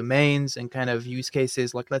data domains and kind of use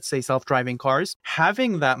cases, like let's say self-driving cars,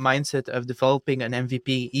 having that mindset of developing an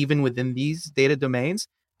MVP even within these data domains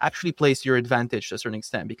actually plays to your advantage to a certain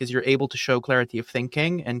extent, because you're able to show clarity of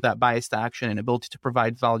thinking and that biased action and ability to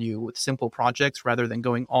provide value with simple projects rather than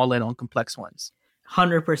going all in on complex ones.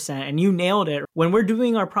 100%. And you nailed it. When we're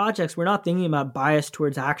doing our projects, we're not thinking about bias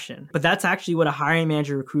towards action, but that's actually what a hiring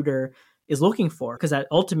manager recruiter is looking for, because that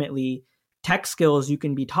ultimately tech skills you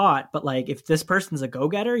can be taught, but like if this person's a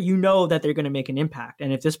go-getter, you know that they're going to make an impact.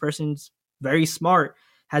 And if this person's very smart,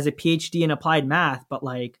 has a PhD in applied math, but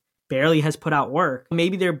like barely has put out work,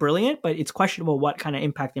 maybe they're brilliant, but it's questionable what kind of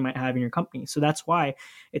impact they might have in your company. So that's why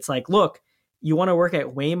it's like, look, you want to work at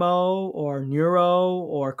Waymo or Neuro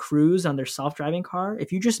or Cruise on their self-driving car.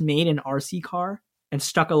 If you just made an RC car and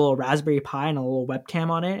stuck a little Raspberry Pi and a little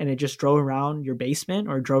webcam on it, and it just drove around your basement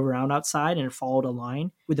or drove around outside and it followed a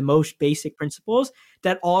line with the most basic principles,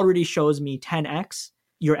 that already shows me 10x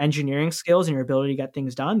your engineering skills and your ability to get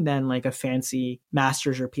things done than like a fancy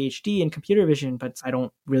master's or PhD in computer vision, but I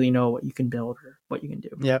don't really know what you can build or what you can do.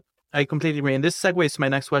 Yeah, I completely agree. And this segues to my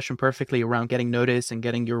next question perfectly around getting noticed and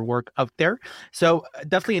getting your work out there. So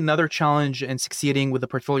definitely another challenge in succeeding with a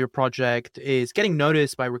portfolio project is getting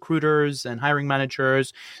noticed by recruiters and hiring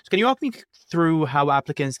managers. So can you walk me through how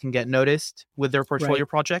applicants can get noticed with their portfolio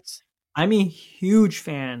projects? I'm a huge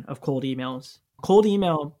fan of cold emails. Cold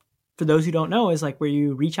email, for those who don't know, is like where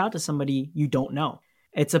you reach out to somebody you don't know.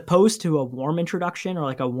 It's opposed to a warm introduction or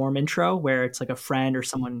like a warm intro where it's like a friend or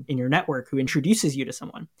someone in your network who introduces you to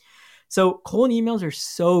someone. So cold emails are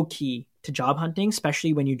so key to job hunting,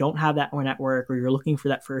 especially when you don't have that network or you're looking for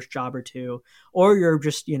that first job or two, or you're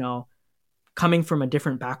just, coming from a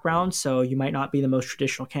different background. So you might not be the most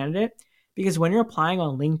traditional candidate, because when you're applying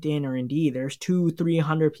on LinkedIn or Indeed, there's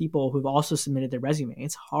 200-300 people who've also submitted their resume.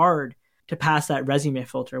 It's hard to pass that resume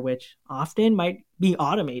filter, which often might be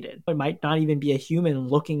automated. It might not even be a human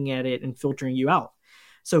looking at it and filtering you out.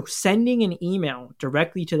 So sending an email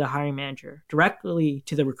directly to the hiring manager, directly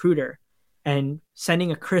to the recruiter, and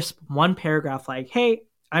sending a crisp 1 paragraph like, hey,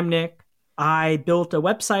 I'm Nick. I built a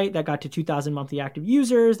website that got to 2,000 monthly active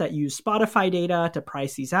users that used Spotify data to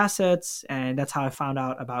price these assets. And that's how I found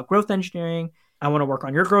out about growth engineering. I want to work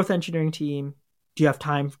on your growth engineering team. Do you have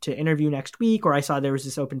time to interview next week? Or I saw there was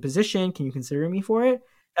this open position. Can you consider me for it?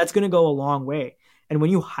 That's going to go a long way. And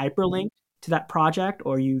when you hyperlink to that project,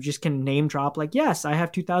 or you just can name drop like, yes, I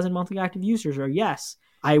have 2,000 monthly active users, or yes,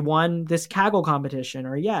 I won this Kaggle competition,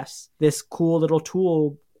 or yes, this cool little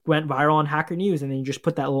tool went viral on Hacker News, and then you just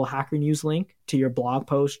put that little Hacker News link to your blog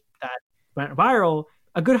post that went viral,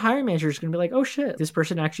 a good hiring manager is going to be like, oh shit, this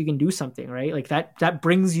person actually can do something, right? Like that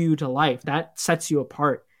brings you to life. That sets you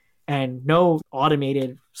apart. And no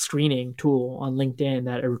automated screening tool on LinkedIn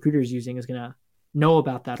that a recruiter is using is going to know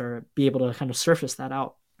about that or be able to kind of surface that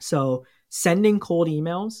out. So sending cold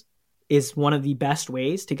emails is one of the best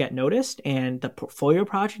ways to get noticed. And the portfolio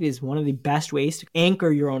project is one of the best ways to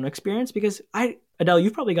anchor your own experience. Because Adele,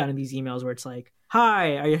 you've probably gotten these emails where it's like,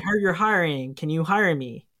 hi, I heard you're hiring. Can you hire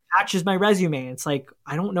me? Matches my resume. It's like,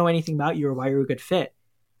 I don't know anything about you or why you're a good fit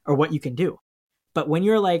or what you can do. But when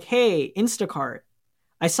you're like, hey, Instacart,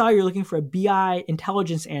 I saw you're looking for a BI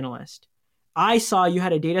intelligence analyst. I saw you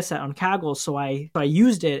had a data set on Kaggle, so I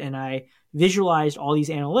used it and I visualized all these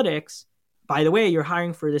analytics. By the way, you're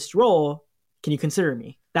hiring for this role. Can you consider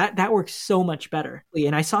me? That works so much better.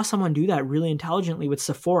 And I saw someone do that really intelligently with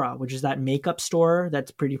Sephora, which is that makeup store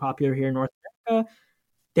that's pretty popular here in North America.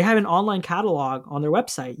 They have an online catalog on their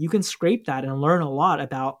website. You can scrape that and learn a lot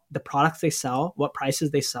about the products they sell, what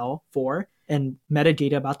prices they sell for, and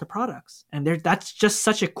metadata about the products. And that's just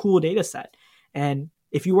such a cool data set. And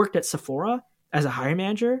if you worked at Sephora as a hiring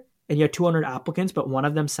manager and you had 200 applicants, but one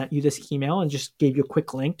of them sent you this email and just gave you a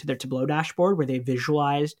quick link to their Tableau dashboard where they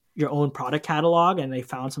visualized your own product catalog and they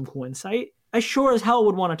found some cool insight, I sure as hell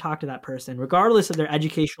would want to talk to that person, regardless of their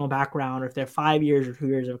educational background or if they're 5 years or 2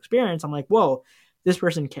 years of experience. I'm like, whoa, this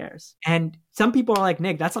person cares. And some people are like,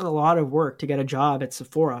 Nick, that's like a lot of work to get a job at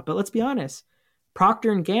Sephora. But let's be honest,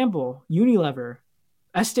 Procter & Gamble, Unilever,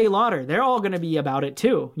 Estee Lauder, they're all going to be about it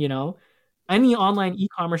too, you know? Any online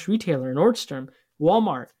e-commerce retailer, Nordstrom,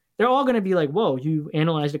 Walmart, they're all going to be like, whoa, you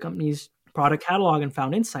analyzed a company's product catalog and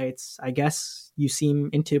found insights. I guess you seem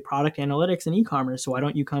into product analytics and e-commerce, so why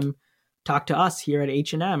don't you come talk to us here at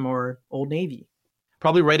H&M or Old Navy?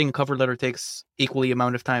 Probably writing a cover letter takes equally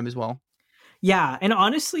amount of time as well. Yeah. And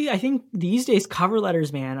honestly, I think these days cover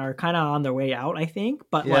letters, man, are kind of on their way out, I think.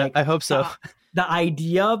 But yeah, I hope so. The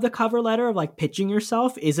idea of the cover letter of like pitching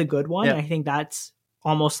yourself is a good one. Yeah. I think that's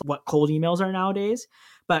almost what cold emails are nowadays.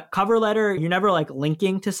 But cover letter, you're never like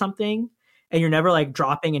linking to something and you're never like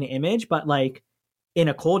dropping an image. But like in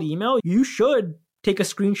a cold email, you should take a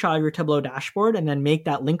screenshot of your Tableau dashboard and then make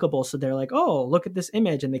that linkable. So they're like, oh, look at this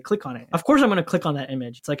image. And they click on it. Of course, I'm going to click on that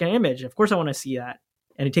image. It's like an image. Of course, I want to see that.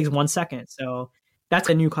 And it takes 1 second. So that's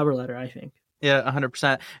a new cover letter, I think. Yeah,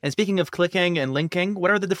 100%. And speaking of clicking and linking,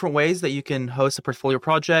 what are the different ways that you can host a portfolio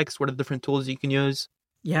projects? What are the different tools you can use?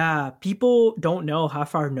 Yeah, people don't know how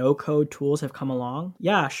far no-code tools have come along.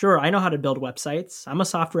 Yeah, sure, I know how to build websites. I'm a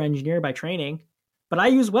software engineer by training, but I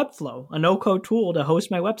use Webflow, a no-code tool to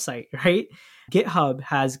host my website, right? GitHub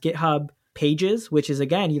has GitHub Pages, which is,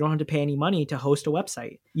 again, you don't have to pay any money to host a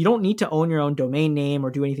website. You don't need to own your own domain name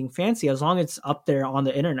or do anything fancy. As long as it's up there on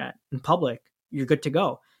the internet in public, you're good to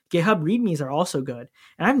go. GitHub READMEs are also good.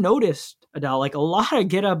 And I've noticed, Adele, like a lot of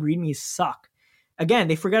GitHub READMEs suck. Again,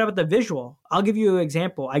 they forget about the visual. I'll give you an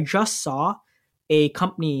example. I just saw a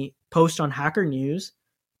company post on Hacker News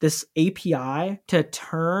this API to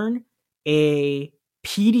turn a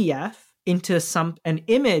PDF into an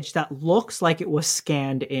image that looks like it was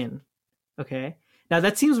scanned in. Okay. Now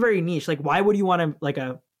that seems very niche. Like, why would you want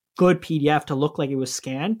a good PDF to look like it was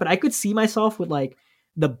scanned? But I could see myself with like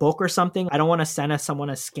the book or something. I don't want to send someone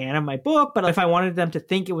a scan of my book, but if I wanted them to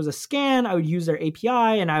think it was a scan, I would use their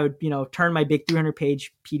API and I would, turn my big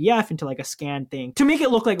 300-page PDF into like a scanned thing to make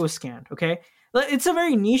it look like it was scanned. Okay. It's a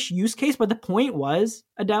very niche use case, but the point was,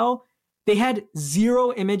 Adele, they had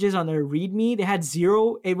 0 images on their README. They had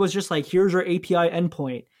 0. It was just like, here's your API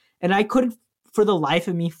endpoint. And I couldn't, for the life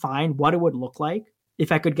of me, find what it would look like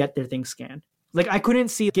if I could get their thing scanned. Like I couldn't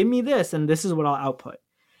see, give me this and this is what I'll output.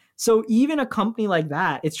 So even a company like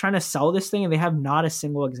that, it's trying to sell this thing and they have not a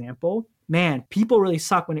single example. Man, people really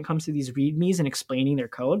suck when it comes to these READMEs and explaining their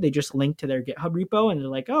code. They just link to their GitHub repo and they're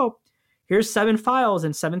like, oh, here's 7 files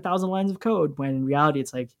and 7,000 lines of code. When in reality,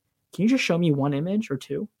 it's like, can you just show me 1 image or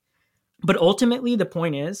 2? But ultimately, the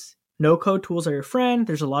point is, no-code tools are your friend.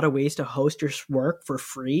 There's a lot of ways to host your work for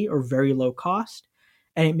free or very low cost.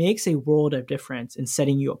 And it makes a world of difference in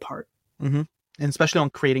setting you apart. Mm-hmm. And especially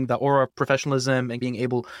on creating the aura of professionalism and being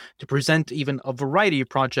able to present even a variety of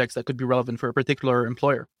projects that could be relevant for a particular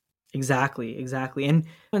employer. Exactly. And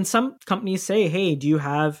when some companies say, hey, do you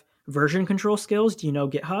have version control skills? Do you know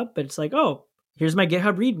GitHub? But it's like, oh, here's my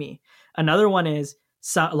GitHub README. Another one is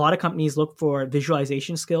a lot of companies look for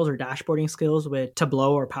visualization skills or dashboarding skills with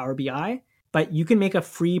Tableau or Power BI, but you can make a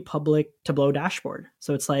free public Tableau dashboard.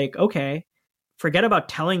 So it's like, okay, forget about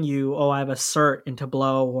telling you, oh, I have a cert in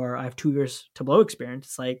Tableau or I have 2 years Tableau experience.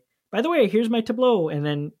 It's like, by the way, here's my Tableau. And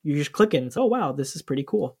then you just click it and it's, oh, wow, this is pretty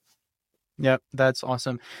cool. Yep, that's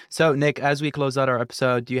awesome. So, Nick, as we close out our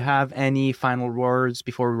episode, do you have any final words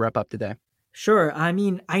before we wrap up today? Sure. I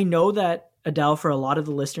mean, I know that, Adele, for a lot of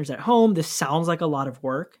the listeners at home, this sounds like a lot of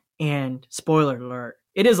work. And spoiler alert,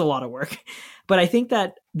 it is a lot of work. But I think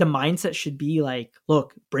that the mindset should be like,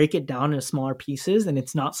 look, break it down into smaller pieces and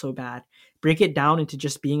it's not so bad. Break it down into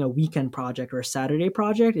just being a weekend project or a Saturday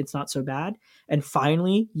project. It's not so bad. And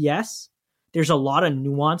finally, yes, there's a lot of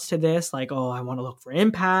nuance to this. Like, oh, I want to look for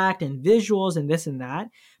impact and visuals and this and that.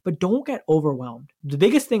 But don't get overwhelmed. The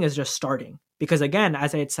biggest thing is just starting. Because again,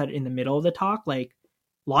 as I had said in the middle of the talk, like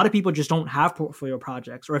a lot of people just don't have portfolio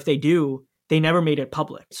projects. Or if they do, they never made it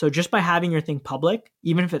public. So just by having your thing public,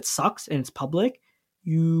 even if it sucks and it's public,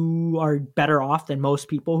 you are better off than most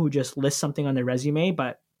people who just list something on their resume,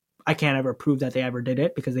 but I can't ever prove that they ever did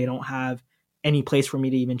it because they don't have any place for me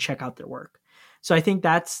to even check out their work. So I think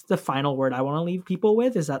that's the final word I want to leave people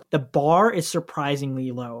with, is that the bar is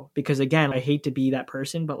surprisingly low. Because again, I hate to be that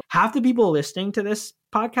person, but half the people listening to this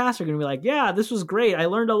podcast are going to be like, yeah, this was great. I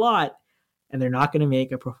learned a lot. And they're not going to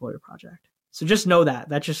make a portfolio project. So just know that.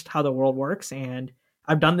 That's just how the world works. And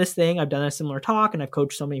I've done this thing. I've done a similar talk and I've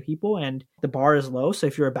coached so many people and the bar is low. So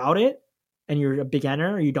if you're about it and you're a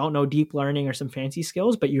beginner or you don't know deep learning or some fancy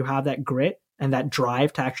skills, but you have that grit and that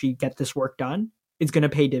drive to actually get this work done, it's going to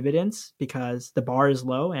pay dividends because the bar is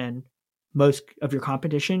low and most of your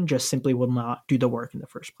competition just simply will not do the work in the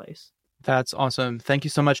first place. That's awesome. Thank you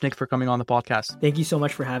so much, Nick, for coming on the podcast. Thank you so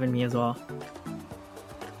much for having me as well.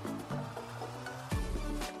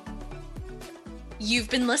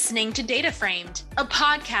 You've been listening to DataFramed, a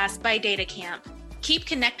podcast by DataCamp. Keep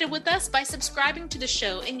connected with us by subscribing to the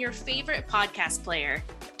show in your favorite podcast player.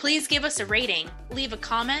 Please give us a rating, leave a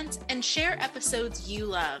comment, and share episodes you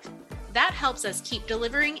love. That helps us keep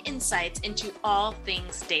delivering insights into all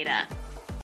things data.